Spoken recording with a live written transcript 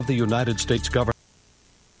the United States government.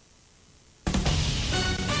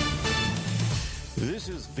 This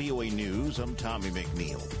is VOA News. I'm Tommy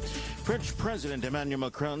McNeil. French President Emmanuel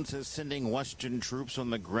Macron says sending Western troops on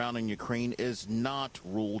the ground in Ukraine is not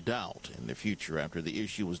ruled out in the future after the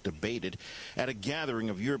issue was debated at a gathering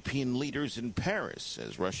of European leaders in Paris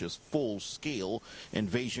as Russia's full-scale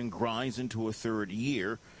invasion grinds into a third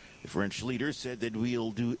year. The French leader said that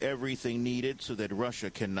we'll do everything needed so that Russia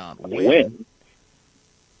cannot win.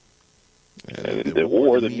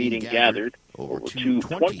 The meeting gathered over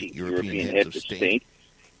 220 European heads of state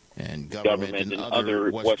and government and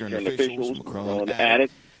other Western officials. Macron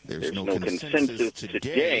added, there's no consensus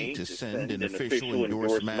today to send an official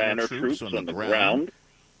endorsed manner troops on the ground.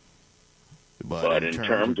 But in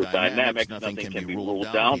terms of dynamics, nothing can be ruled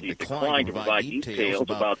out. He declined to provide details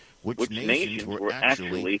about which nations were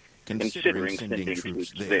actually considering sending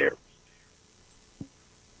troops there.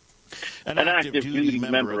 An active duty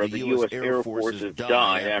member of the U.S. Air Force has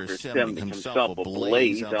died after setting himself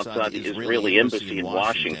ablaze outside the Israeli embassy in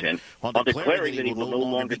Washington while declaring that he will no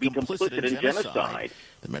longer be complicit in genocide.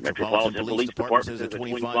 The Metropolitan Police Department says that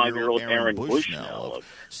 25-year-old Aaron Bushnell of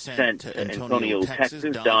San Antonio,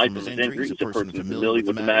 Texas, died from his injuries. A person familiar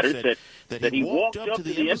with the matter said that he walked up to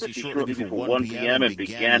the embassy shortly before 1 p.m. and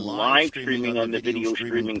began live streaming on the video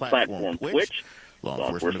streaming platform Twitch.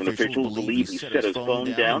 Law enforcement officials believe he set his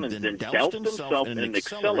phone down and then doused himself in an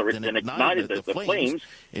accelerant and ignited the flames.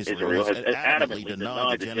 Israel has adamantly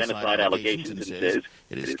denied the genocide allegations and says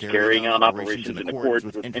it is carrying out operations in accordance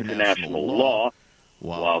with international law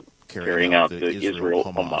while carrying out the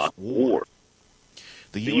Israel-Hamas war.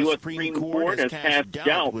 The U.S. Supreme Court has cast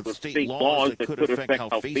doubt with state laws that could affect how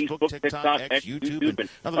Facebook, TikTok, X, YouTube, and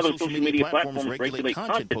other social media platforms regulate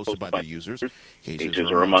content posted by their users.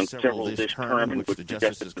 Cases are among several this term in which the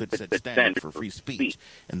justices could set standards for free speech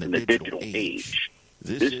in the digital age.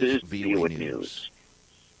 This is VOA News.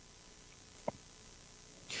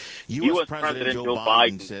 U.S. President Joe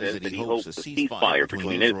Biden says that he hopes a ceasefire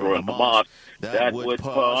between Israel and Hamas that would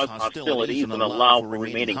cause hostilities and allow for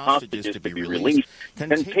remaining hostages to be released can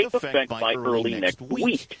take effect by early next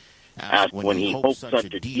week. Asked when he hopes such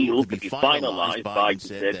a deal could be finalized, Biden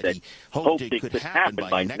said that he hoped it could happen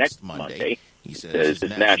by next Monday. He says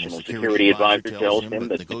his national security advisor tells him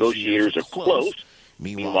that negotiators are close.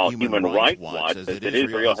 Meanwhile, Human Rights Watch says that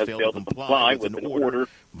Israel has failed to comply with an order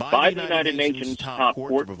by the United Nations top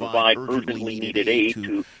court to provide urgently needed aid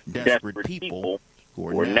to desperate people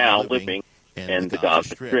who are now living in the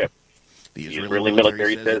Gaza Strip. The Israeli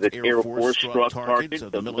military says that Air Force struck targets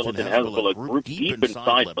of the militant Hezbollah group deep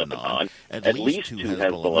inside Lebanon. At least 2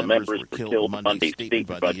 Hezbollah members were killed Monday.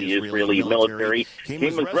 Statement by the Israeli military came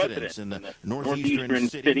as residents in the northeastern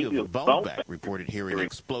city of Baalbek reported hearing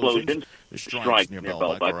explosions. The strikes near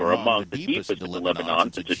Baalbek are among the deepest in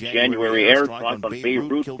Lebanon since a January airstrike on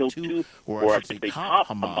Beirut killed 2 or actually top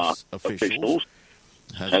Hamas officials.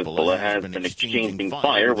 Hezbollah has been exchanging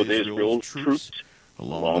fire with Israel's troops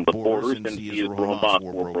along the borders since the Israel-Hamas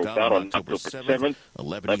war broke out on October 7th.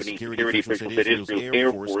 Lebanese security officials said Israel's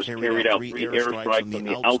Air Force carried out 3 airstrikes on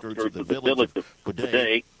the outskirts of the village of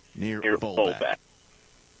Qudai near Baalbek.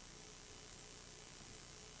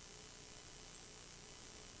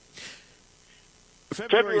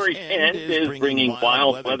 February's end is bringing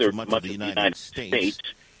wild weather to much of the United States,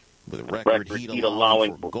 with record heat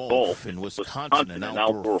allowing for golf in Wisconsin and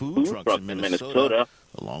outdoor food trucks in Minnesota,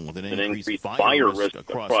 along with an increased fire risk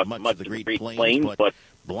across much of the Great Plains, but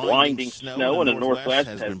blinding snow in the Northwest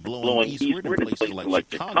has been blowing eastward in places like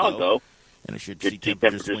Chicago, and it should see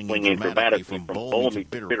temperatures swinging dramatically from balmy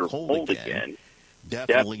to bitter cold again.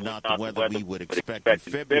 Definitely not the weather we would expect in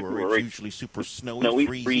February. It's usually super snowy,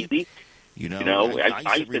 freezy,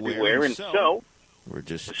 ice everywhere, and so we're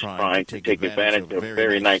just trying to take advantage of a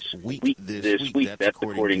very nice week this week. That's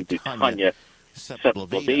according to Tanya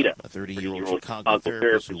Sepulveda, a 30-year-old Chicago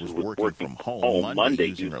therapist who was working from home Monday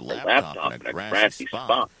using her laptop in a grassy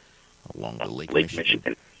spot along the Lake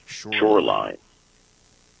Michigan shoreline.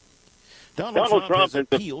 Donald Trump has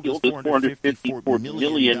appealed the $454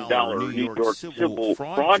 million New York civil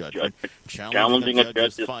fraud judgment, challenging a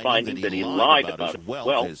judge's finding that he lied about his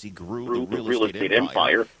wealth as he grew the real estate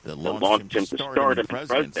empire that launched him to start in the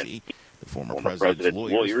presidency. The former president's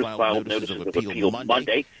lawyers filed notice of appeal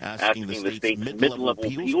Monday, asking the state's mid-level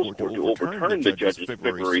appeals court to overturn the judge's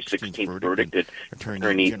February 16th verdict that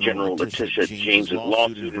Attorney General Letitia James's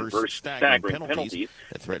lawsuit inversed staggering penalties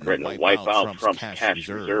that threaten to wipe out Trump's cash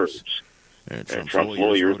reserves. Trump's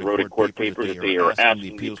lawyers wrote in court papers that they are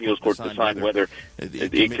asking the appeals court to decide whether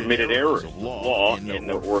it committed errors of law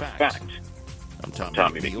or fact. I'm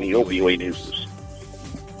Tommy McNeil, VOA News.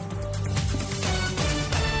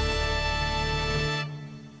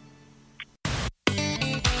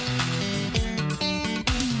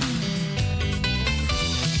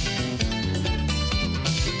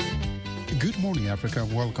 Africa.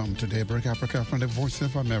 Welcome to Daybreak Africa from the Voice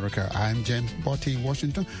of America. I'm James Botti,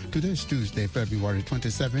 Washington. Today is Tuesday, February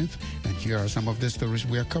 27th, and here are some of the stories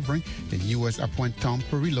we are covering. The U.S. appoint Tom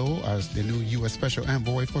Perrillo as the new U.S. Special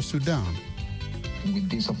Envoy for Sudan. With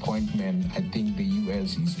this appointment, I think the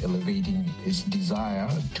U.S. is elevating its desire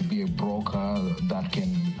to be a broker that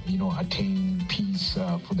can, attain peace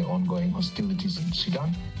for the ongoing hostilities in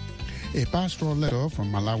Sudan. A pastoral letter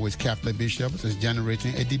from Malawi's Catholic bishops is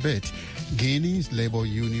generating a debate. Guinea's labor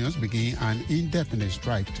unions begin an indefinite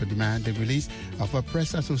strike to demand the release of a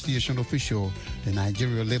press association official. The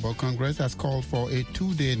Nigeria Labour Congress has called for a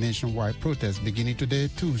 2-day nationwide protest beginning today,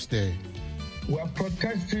 Tuesday. We are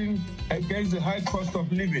protesting against the high cost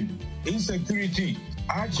of living, insecurity.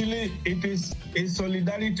 Actually, it is a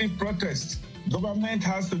solidarity protest. Government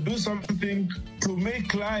has to do something to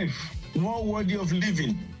make life more worthy of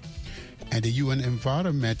living. And the UN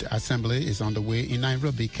Environment Assembly is on the way in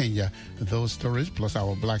Nairobi, Kenya. Those stories plus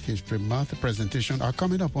our Black History Month presentation are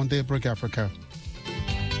coming up on Daybreak Africa.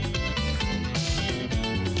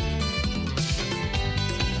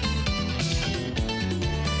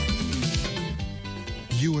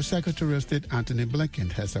 U.S. Secretary of State Antony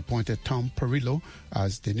Blinken has appointed Tom Perrillo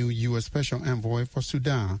as the new U.S. Special Envoy for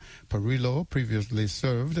Sudan. Perrillo previously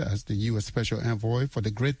served as the U.S. Special Envoy for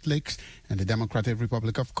the Great Lakes and the Democratic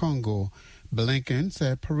Republic of Congo. Blinken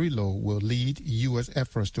said Perrillo will lead U.S.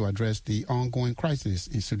 efforts to address the ongoing crisis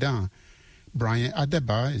in Sudan. Brian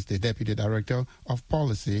Adeba is the Deputy Director of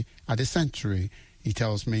Policy at the Century. He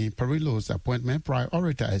tells me Perrillo's appointment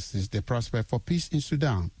prioritizes the prospect for peace in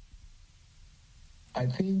Sudan. I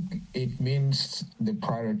think it means the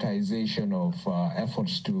prioritization of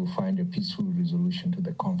efforts to find a peaceful resolution to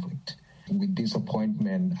the conflict. With this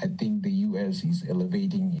appointment, I think the U.S. is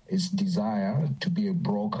elevating its desire to be a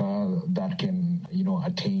broker that can,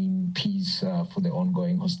 attain peace for the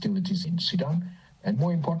ongoing hostilities in Sudan. And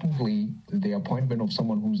more importantly, the appointment of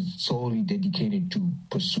someone who's solely dedicated to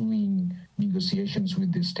pursuing negotiations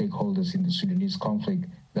with the stakeholders in the Sudanese conflict.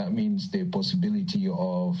 That means the possibility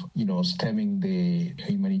of, stemming the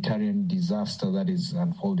humanitarian disaster that is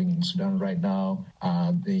unfolding in Sudan right now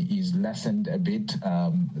is lessened a bit,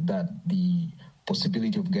 that the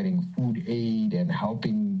possibility of getting food aid and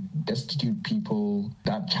helping destitute people,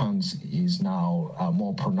 that chance is now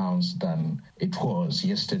more pronounced than it was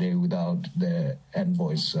yesterday without the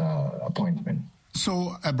envoy's appointment.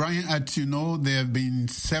 So, Brian, as you know, there have been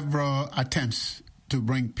several attempts to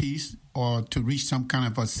bring peace or to reach some kind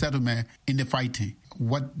of a settlement in the fighting.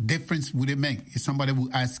 What difference would it make if somebody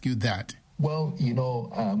would ask you that? Well,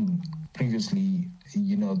 previously,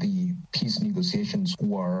 the peace negotiations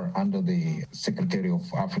were under the Secretary of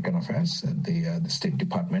African Affairs, the State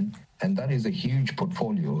Department, and that is a huge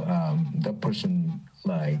portfolio. That person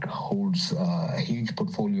holds a huge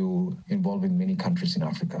portfolio involving many countries in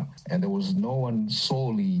Africa. And there was no one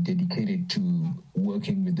solely dedicated to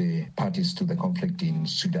working with the parties to the conflict in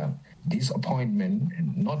Sudan. This appointment,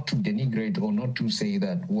 not to denigrate or not to say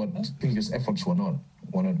that what previous efforts were not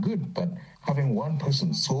good, but having one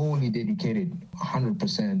person solely dedicated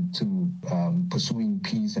 100% to pursuing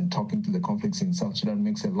peace and talking to the conflicts in South Sudan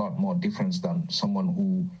makes a lot more difference than someone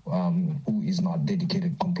who is not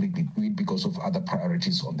dedicated completely to it because of other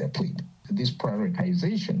priorities on their plate. This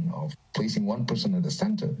prioritization of placing one person at the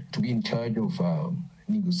center to be in charge of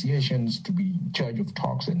negotiations, to be in charge of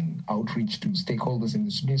talks and outreach to stakeholders in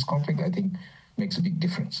the Sudanese conflict, I think makes a big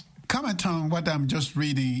difference. Comment on what I'm just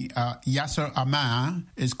reading. Yasser Amar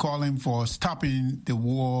is calling for stopping the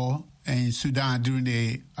war in Sudan during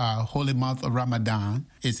the holy month of Ramadan.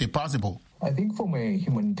 Is it possible? I think from a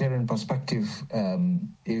humanitarian perspective,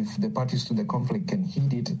 if the parties to the conflict can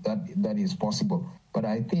heed it, that is possible. But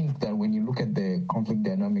I think that when you look at the conflict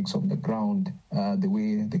dynamics on the ground, the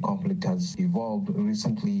way the conflict has evolved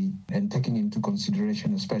recently, and taking into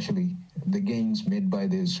consideration especially the gains made by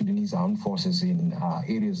the Sudanese armed forces in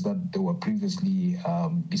areas that they were previously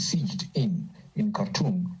besieged in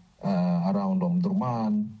Khartoum, around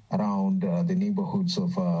Omdurman, around the neighborhoods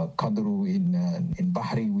of Kadru in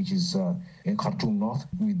Bahri, which is in Khartoum North.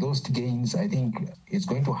 With those gains, I think it's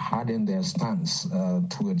going to harden their stance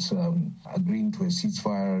towards agreeing to a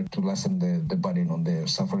ceasefire to lessen the burden on the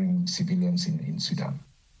suffering civilians in Sudan.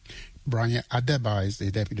 Brian Adeba is the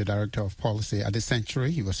Deputy Director of Policy at the Century.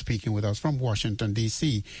 He was speaking with us from Washington,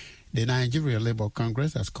 D.C. The Nigeria Labour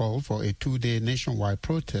Congress has called for a 2-day nationwide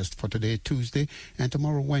protest for today, Tuesday, and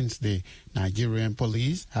tomorrow, Wednesday. Nigerian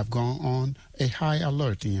police have gone on a high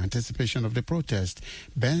alert in anticipation of the protest.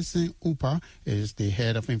 Benson Upa is the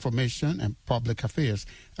head of information and public affairs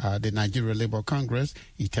at the Nigeria Labour Congress.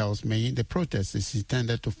 He tells me the protest is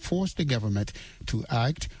intended to force the government to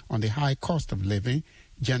act on the high cost of living,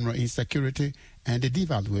 general insecurity, and the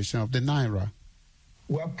devaluation of the naira.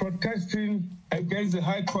 We are protesting against the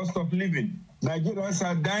high cost of living. Nigerians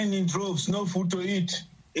are dying in droves, no food to eat,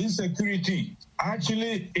 insecurity.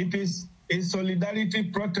 Actually, it is a solidarity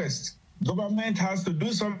protest. Government has to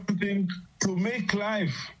do something to make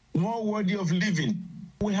life more worthy of living.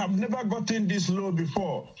 We have never gotten this low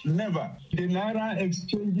before, never. The naira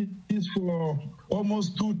exchange is for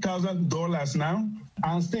almost $2,000 now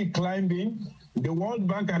and still climbing. The World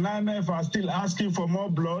Bank and IMF are still asking for more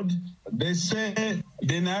blood. They say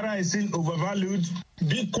the naira is still overvalued.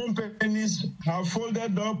 Big companies have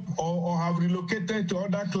folded up or have relocated to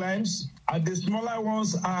other climes, and the smaller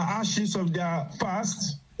ones are ashes of their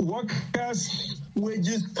past. Workers'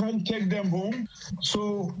 wages can't take them home.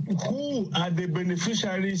 So who are the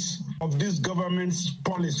beneficiaries of this government's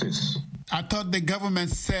policies? I thought the government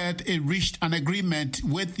said it reached an agreement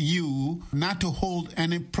with you not to hold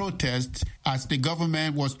any protests as the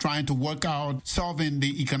government was trying to work out solving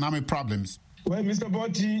the economic problems. Well, Mr.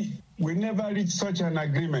 Botti, we never reached such an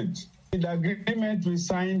agreement. The agreement we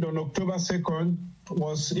signed on October 2nd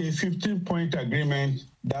was a 15-point agreement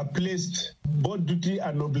that placed both duty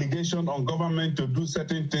and obligation on government to do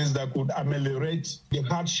certain things that could ameliorate the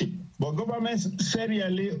hardship. But governments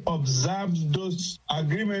serially observed those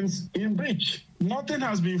agreements in breach. Nothing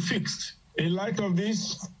has been fixed. In light of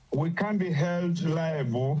this, we can't be held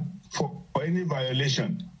liable for any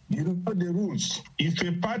violation. You know the rules. If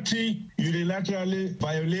a party unilaterally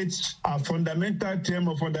violates a fundamental term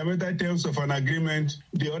or fundamental terms of an agreement,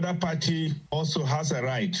 the other party also has a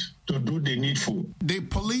right to do the needful. The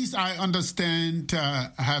police, I understand,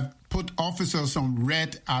 have put officers on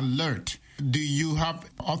red alert. Do you have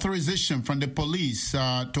authorization from the police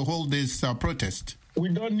to hold this protest? We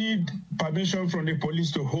don't need permission from the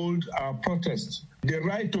police to hold our protest. The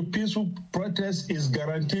right to peaceful protest is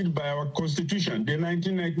guaranteed by our Constitution, the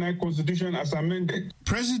 1999 Constitution as amended.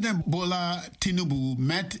 President Bola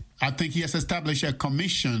Tinubu I think he has established a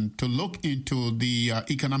commission to look into the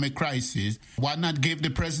economic crisis. Why not give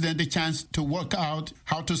the president a chance to work out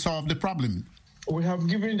how to solve the problem? We have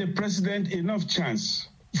given the president enough chance.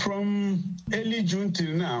 From early June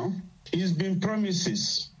till now, it's been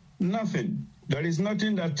promises, nothing. There is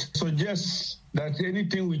nothing that suggests that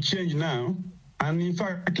anything will change now. And in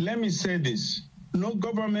fact, let me say this. No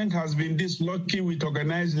government has been this lucky with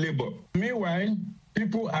organized labor. Meanwhile,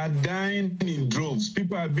 people are dying in droves.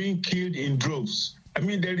 People are being killed in droves. I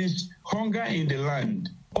mean, there is hunger in the land.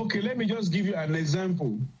 Okay, let me just give you an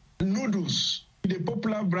example. Noodles, the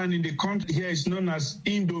popular brand in the country here is known as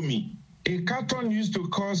Indomie. A carton used to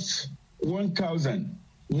cost 1,000.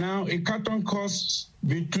 Now a carton costs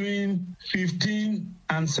between 15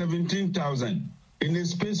 and 17,000 in a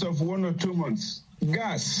space of 1 or 2 months.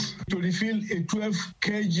 Gas, to refill a 12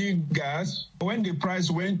 kg gas, when the price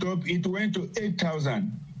went up, it went to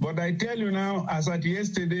 8,000. But I tell you now, as at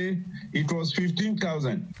yesterday, it was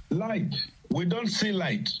 15,000. Light, we don't see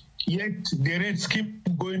light, yet the rates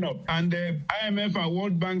keep going up. And the IMF and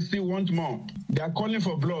World Bank still want more. They are calling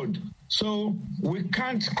for blood. So we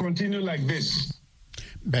can't continue like this.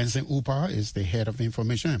 Benson Upa is the head of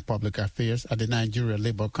information and public affairs at the Nigeria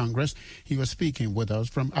Labour Congress. He was speaking with us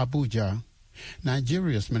from Abuja.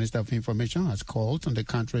 Nigeria's Minister of Information has called on the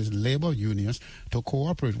country's labor unions to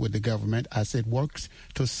cooperate with the government as it works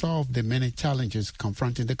to solve the many challenges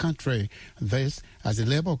confronting the country. This, as the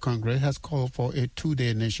Labour Congress has called for a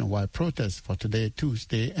 2-day nationwide protest for today,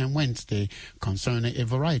 Tuesday and Wednesday concerning a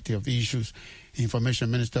variety of issues.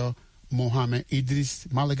 Information Minister Mohammed Idris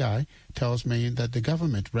Malagai tells me that the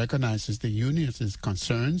government recognizes the unions'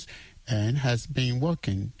 concerns and has been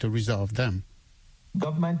working to resolve them.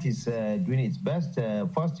 Government is doing its best.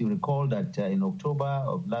 First, you recall that in October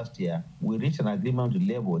of last year, we reached an agreement with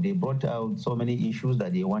Labour. They brought out so many issues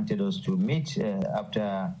that they wanted us to meet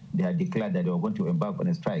after they had declared that they were going to embark on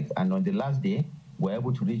a strike. And on the last day, we were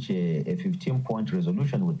able to reach a 15-point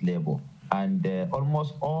resolution with Labour. And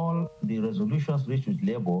almost all the resolutions reached with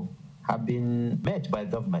Labour have been met by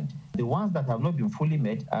government. The ones that have not been fully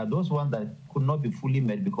met are those ones that could not be fully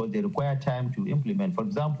met because they require time to implement. For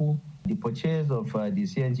example, the purchase of the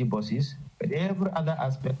CNG buses, but every other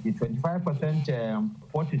aspect, the 25%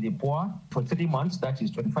 support to the poor for 3 months, that is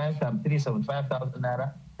 25 times 375,000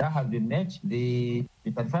 naira. that has been met. The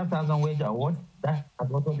 35,000 wage award, that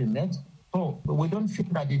has also been met. So we don't feel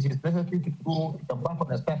that it is necessary to embark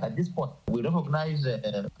on a strike at this point. We recognize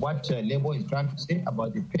what Labour is trying to say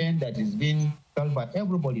about the pain that is being felt by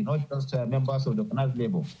everybody, not just members of the organized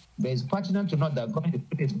Labour. But it's pertinent to note that government is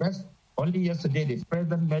doing its best. Only yesterday, the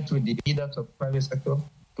president met with the leaders of the private sector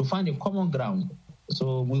to find a common ground.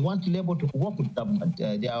 So we want Labour to work with government.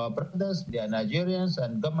 They are our brothers, they are Nigerians,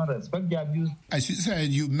 and government respect their views. As you said,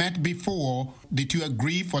 you met before. Did you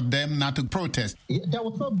agree for them not to protest? There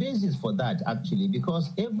was no basis for that, actually, because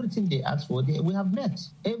everything they asked for, we have met.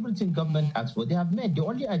 Everything government asked for, they have met. The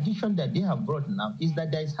only addition that they have brought now is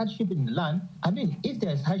that there is hardship in the land. I mean, if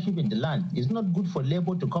there is hardship in the land, it's not good for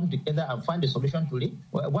Labour to come together and find a solution to it.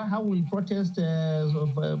 How will protest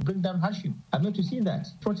bring down hardship? I'm not to see that.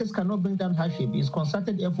 Protest cannot bring down hardship. It's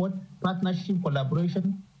concerted effort, partnership,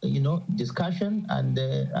 collaboration, discussion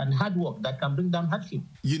and hard work that can bring down hardship.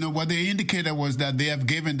 What they indicated was that they have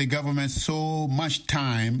given the government so much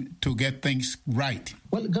time to get things right.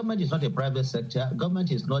 Well, government is not a private sector.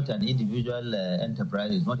 Government is not an individual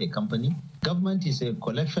enterprise. It's not a company. Government is a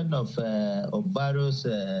collection of various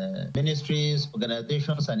ministries,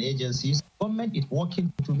 organizations, and agencies. Government is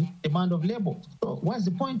working to meet the demand of labor. So what's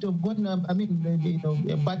the point of going,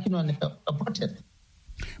 embarking on a protest?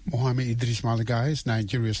 Mohammed Idris Malagai is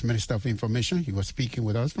Nigeria's Minister of Information. He was speaking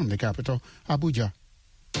with us from the capital, Abuja.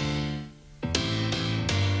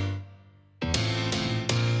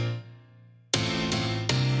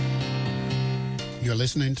 You're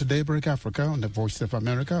listening to Daybreak Africa on the Voice of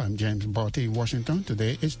America. I'm James Barty in Washington.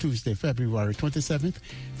 Today is Tuesday, February 27th.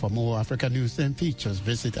 For more Africa news and features,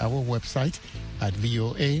 visit our website at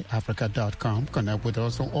voaafrica.com. Connect with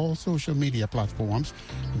us on all social media platforms.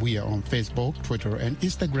 We are on Facebook, Twitter, and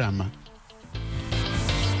Instagram.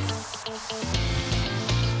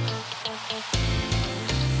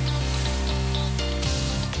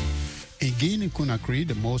 In Guinea-Conakry,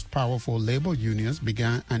 the most powerful labor unions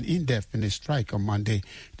began an indefinite strike on Monday.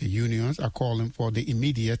 The unions are calling for the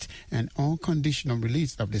immediate and unconditional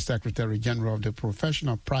release of the Secretary General of the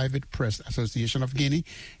Professional Private Press Association of Guinea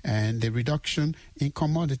and the reduction in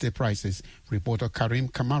commodity prices. Reporter Karim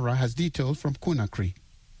Kamara has details from Conakry.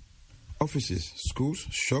 Offices, schools,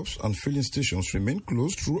 shops and filling stations remain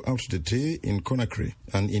closed throughout the day in Conakry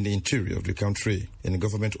and in the interior of the country. In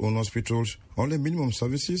government-owned hospitals, only minimum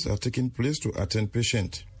services are taking place to attend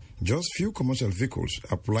patients. Just few commercial vehicles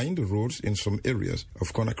are plying the roads in some areas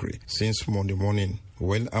of Conakry since Monday morning.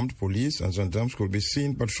 Well-armed police and gendarmes could be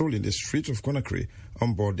seen patrolling the streets of Conakry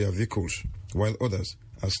on board their vehicles, while others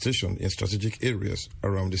are stationed in strategic areas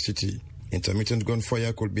around the city. Intermittent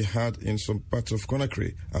gunfire could be heard in some parts of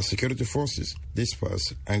Conakry as security forces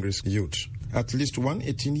disperse angry youth. At least one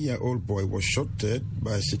 18-year-old boy was shot dead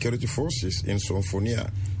by security forces in Somfonia,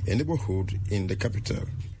 a neighborhood in the capital.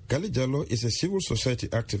 Gali Jallo is a civil society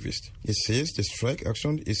activist. He says the strike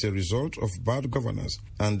action is a result of bad governance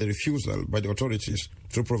and the refusal by the authorities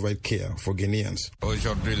to provide care for Guineans.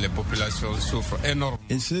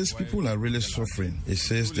 He says people are really suffering. He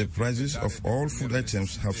says the prices of all food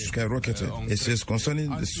items have skyrocketed. He says concerning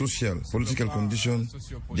the social, political condition,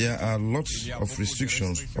 there are lots of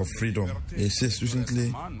restrictions of freedom. He says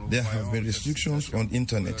recently there have been restrictions on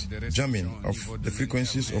internet, jamming of the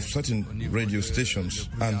frequencies of certain radio stations,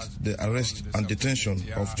 and the arrest and detention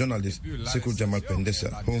of journalist Sekou Jamal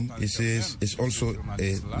Pendesa, whom he says is also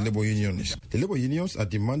a labor unionist. The labor unions are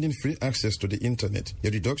demanding free access to the internet, a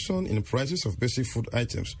reduction in prices of basic food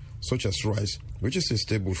items such as rice, which is a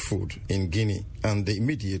staple food in Guinea, and the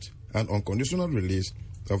immediate and unconditional release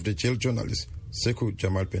of the jailed journalist Sekou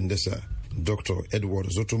Jamal Pendesa. Dr. Edward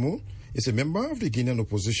Zotomo is a member of the Guinean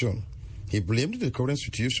opposition. He blamed the current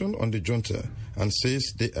situation on the junta and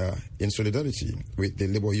says they are in solidarity with the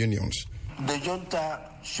labor unions. The junta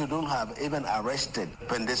shouldn't have even arrested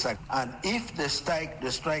Pendesa. And if the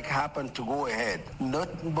strike happened to go ahead,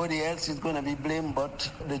 nobody else is going to be blamed but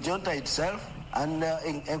the junta itself, and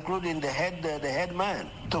including the head man.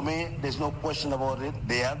 To me, there's no question about it.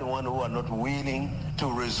 They are the ones who are not willing to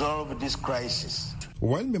resolve this crisis.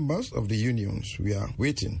 While members of the unions were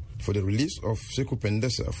waiting for the release of Sekou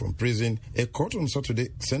Pendesa from prison, a court on Saturday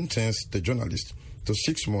sentenced the journalist to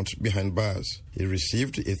 6 months behind bars. He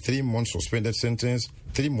received a 3-month suspended sentence,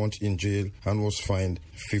 3 months in jail, and was fined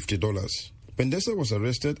 $50. Pendesa was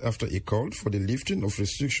arrested after he called for the lifting of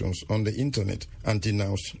restrictions on the internet and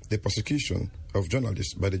denounced the persecution of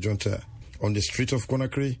journalists by the junta. On the street of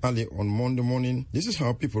Conakry, early on Monday morning, this is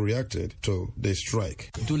how people reacted to the strike.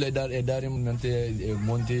 Frida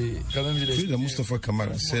Mustafa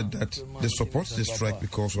Kamara said that they support the strike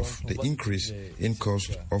because of the increase in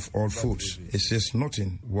cost of all foods. He says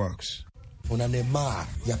nothing works. Yakuba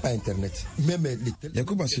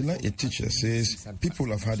Sila, a teacher, says people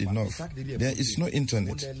have had enough. There is no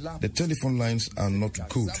internet. The telephone lines are not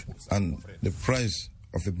good, and the price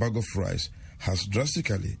of a bag of rice has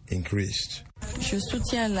drastically increased.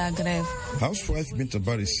 Housewife Binta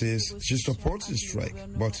Bari says she supports the strike,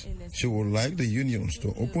 but she would like the unions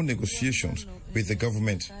to open negotiations with the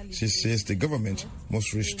government. She says the government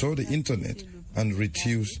must restore the internet and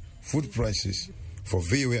reduce food prices. For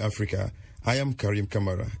VOA Africa, I am Karim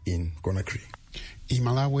Kamara in Conakry. In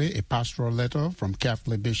Malawi, a pastoral letter from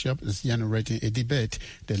Catholic bishop is generating a debate.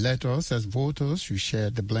 The letter says voters should share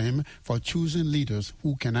the blame for choosing leaders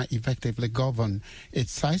who cannot effectively govern. It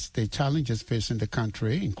cites the challenges facing the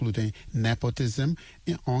country, including nepotism,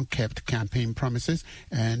 unkept campaign promises,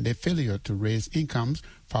 and the failure to raise incomes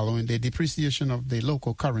following the depreciation of the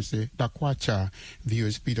local currency, the kwacha.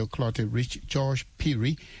 VOA's Peter Clotte reached George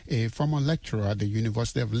Piri, a former lecturer at the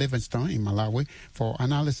University of Livingstone in Malawi, for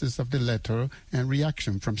analysis of the letter and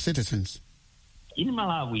reaction from citizens. In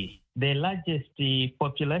Malawi, the largest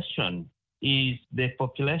population is the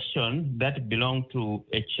population that belong to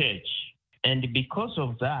a church. And because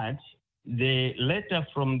of that, the letter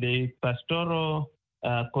from the pastoral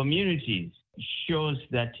communities shows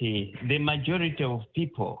that the majority of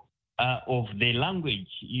people of the language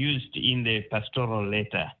used in the pastoral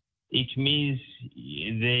letter. It means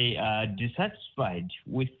they are dissatisfied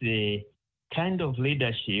with the kind of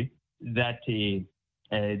leadership that the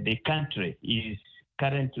country is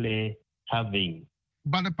currently having.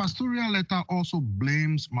 But the pastoral letter also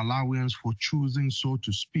blames Malawians for choosing, so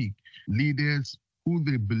to speak, leaders who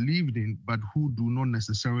they believed in but who do not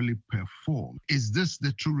necessarily perform. Is this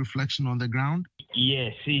the true reflection on the ground?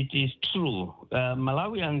 Yes, it is true.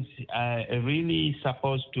 Malawians are really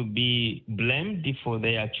supposed to be blamed for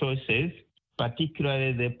their choices,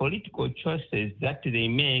 particularly the political choices that they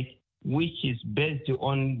make, which is based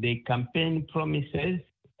on the campaign promises.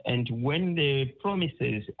 And when the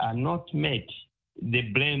promises are not met, the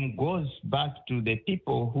blame goes back to the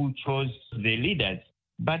people who chose the leaders.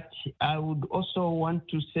 But I would also want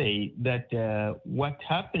to say that what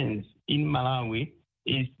happens in Malawi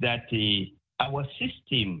is that our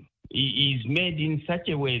system is made in such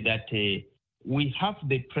a way that we have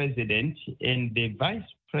the president and the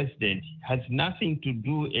vice president has nothing to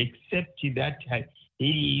do except that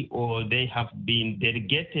he or they have been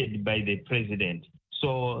delegated by the president.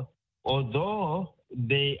 So although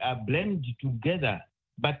they are blamed together,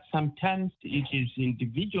 but sometimes it is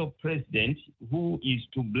individual president who is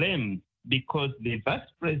to blame because the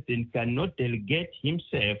vice president cannot delegate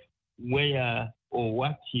himself where or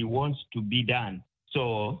what he wants to be done.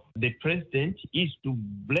 So the president is to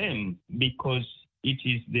blame because it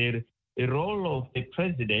is the role of the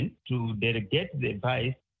president to delegate the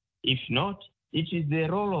vice. If not, it is the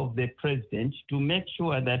role of the president to make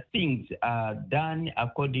sure that things are done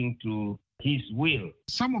according to his will.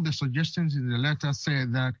 Some of the suggestions in the letter say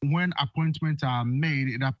that when appointments are made,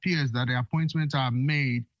 it appears that the appointments are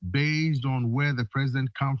made based on where the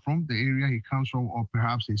president comes from, the area he comes from, or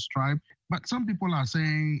perhaps his tribe. But some people are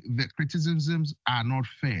saying that criticisms are not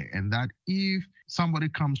fair and that if somebody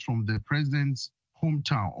comes from the president's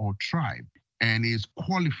hometown or tribe and is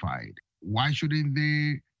qualified, why shouldn't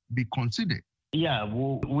they be considered? Yeah,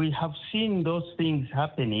 we have seen those things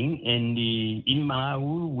happening, and in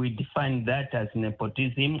Malawi, we define that as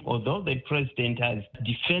nepotism, although the president has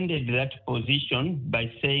defended that position by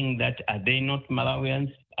saying that are they not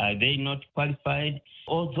Malawians, are they not qualified?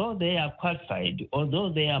 Although they are qualified,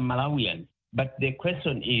 although they are Malawians, but the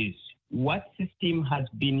question is, what system has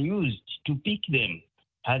been used to pick them?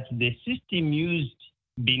 Has the system used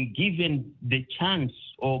been given the chance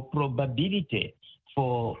or probability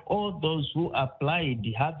for all those who applied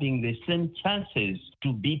having the same chances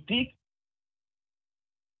to be picked?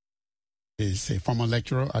 Is a former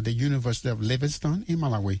lecturer at the University of Livingstone in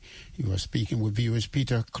Malawi. He was speaking with viewers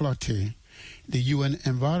Peter Clotte. The UN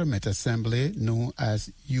Environment Assembly, known as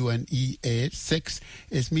UNEA 6,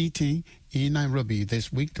 is meeting in Nairobi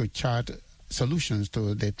this week to chart solutions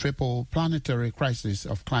to the triple planetary crisis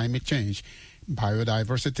of climate change,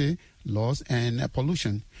 biodiversity, loss, and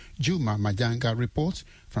pollution. Juma Majanga reports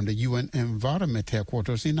from the UN Environment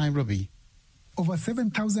Headquarters in Nairobi. Over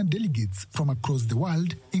 7,000 delegates from across the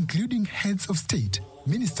world, including heads of state,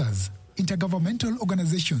 ministers, intergovernmental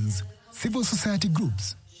organizations, civil society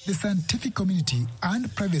groups, the scientific community,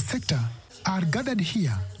 and private sector, are gathered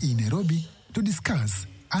here in Nairobi to discuss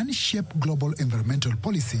and shape global environmental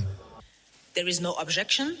policy. There is no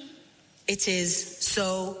objection. It is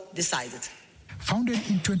so decided. Founded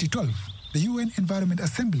in 2012, the UN Environment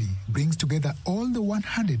Assembly brings together all the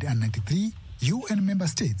 193 UN member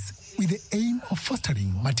states with the aim of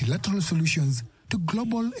fostering multilateral solutions to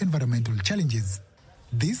global environmental challenges.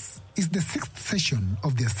 This is the 6th session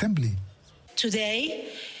of the Assembly. Today,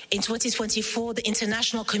 in 2024, the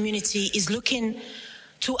international community is looking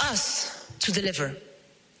to us to deliver.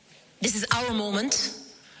 This is our moment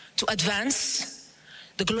to advance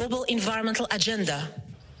the global environmental agenda.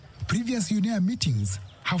 Previous UNEA meetings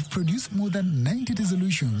have produced more than 90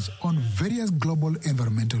 resolutions on various global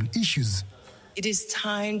environmental issues. It is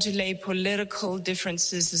time to lay political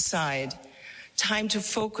differences aside, time to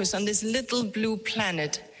focus on this little blue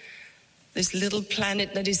planet, this little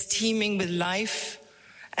planet that is teeming with life,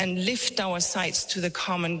 and lift our sights to the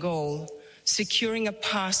common goal, securing a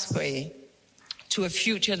pathway to a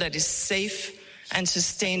future that is safe and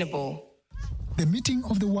sustainable. The meeting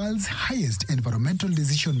of the world's highest environmental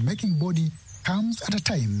decision-making body comes at a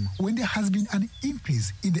time when there has been an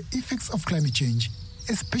increase in the effects of climate change,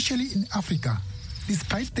 especially in Africa,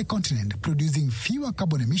 despite the continent producing fewer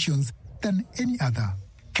carbon emissions than any other.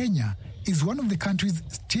 Kenya is one of the countries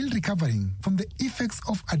still recovering from the effects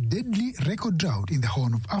of a deadly record drought in the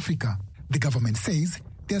Horn of Africa. The government says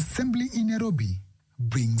the assembly in Nairobi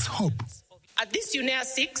brings hope. At this UNEA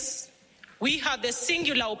 6, we have the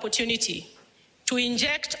singular opportunity to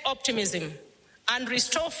inject optimism and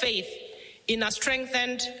restore faith in a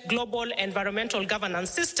strengthened global environmental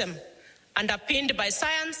governance system underpinned by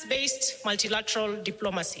science-based multilateral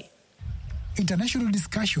diplomacy. International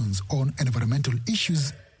discussions on environmental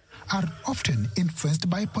issues are often influenced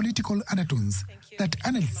by political undertones that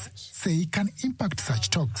analysts say can impact such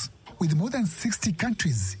talks, with more than 60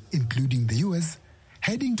 countries, including the US,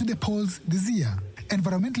 heading to the polls this year.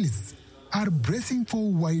 Environmentalists are bracing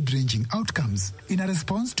for wide-ranging outcomes. In a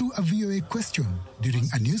response to a VOA question during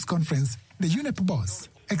a news conference, the UNEP boss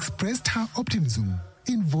expressed her optimism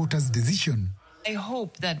in voters' decision. I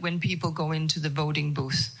hope that when people go into the voting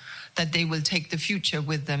booth, that they will take the future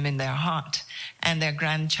with them in their heart and their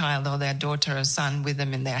grandchild or their daughter or son with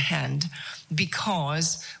them in their hand.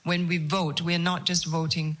 Because when we vote, we're not just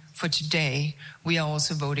voting for today, we are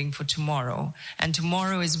also voting for tomorrow. And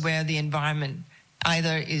tomorrow is where the environment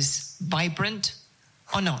either is vibrant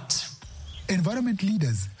or not. Environment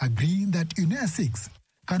leaders agree that UNEA 6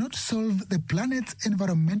 cannot solve the planet's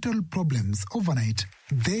environmental problems overnight.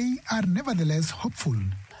 They are nevertheless hopeful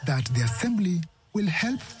that the Assembly will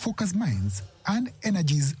help focus minds and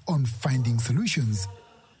energies on finding solutions.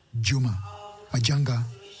 Juma Majanga,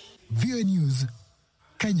 VOA News,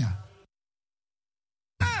 Kenya.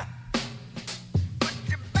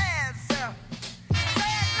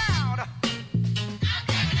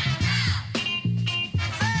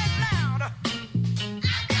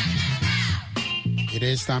 It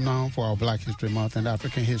is time now for our Black History Month and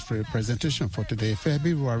African History presentation for today,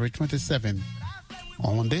 February 27.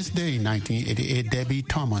 On this day in 1988, Debbie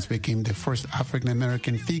Thomas became the first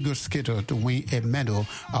African-American figure skater to win a medal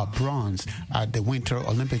of bronze at the Winter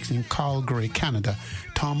Olympics in Calgary, Canada.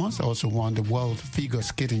 Thomas also won the World Figure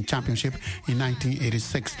Skating Championship in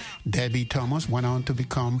 1986. Debbie Thomas went on to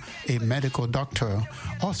become a medical doctor.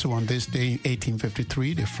 Also on this day in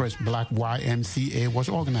 1853, the first Black YMCA was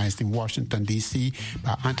organized in Washington, D.C.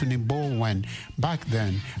 by Anthony Bowen. Back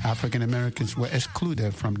then, African-Americans were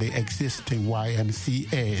excluded from the existing YMCAs.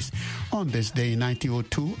 On this day in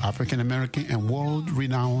 1902, African-American and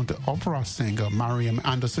world-renowned opera singer Mariam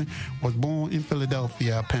Anderson was born in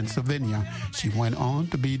Philadelphia, Pennsylvania. She went on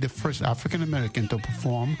to be the first African-American to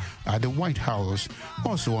perform at the White House.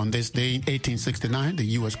 Also on this day in 1869, the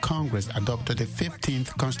U.S. Congress adopted the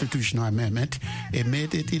 15th Constitutional Amendment. It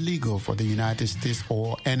made it illegal for the United States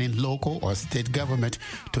or any local or state government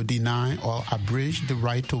to deny or abridge the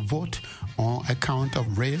right to vote on account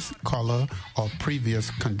of race, color, or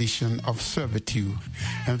previous condition of servitude.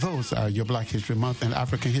 And those are your Black History Month and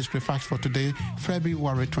African History facts for today,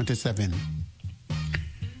 February 27.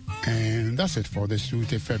 And that's it for this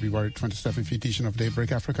Tuesday, February 27th edition of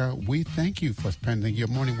Daybreak Africa. We thank you for spending your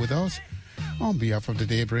morning with us. On behalf of the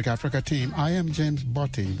Daybreak Africa team, I am James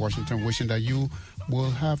Botte in Washington, wishing that you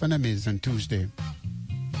will have an amazing Tuesday.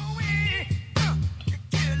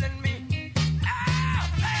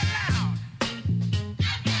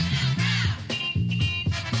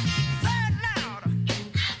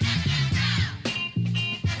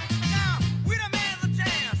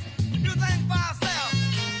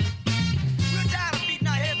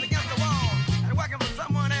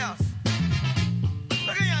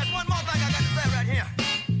 One more thing I got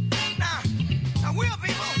will,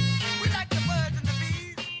 people. We like the birds and the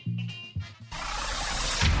bees.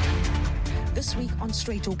 This week on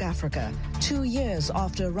Straight Talk Africa, 2 years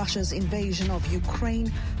after Russia's invasion of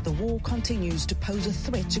Ukraine, the war continues to pose a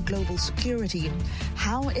threat to global security.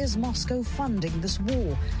 How is Moscow funding this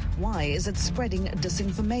war? Why is it spreading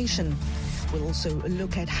disinformation? We'll also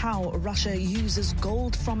look at how Russia uses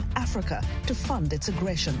gold from Africa to fund its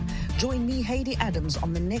aggression. Join me, Heidi Adams,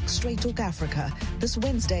 on the next Straight Talk Africa this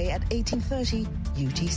Wednesday at 18:30 UTC.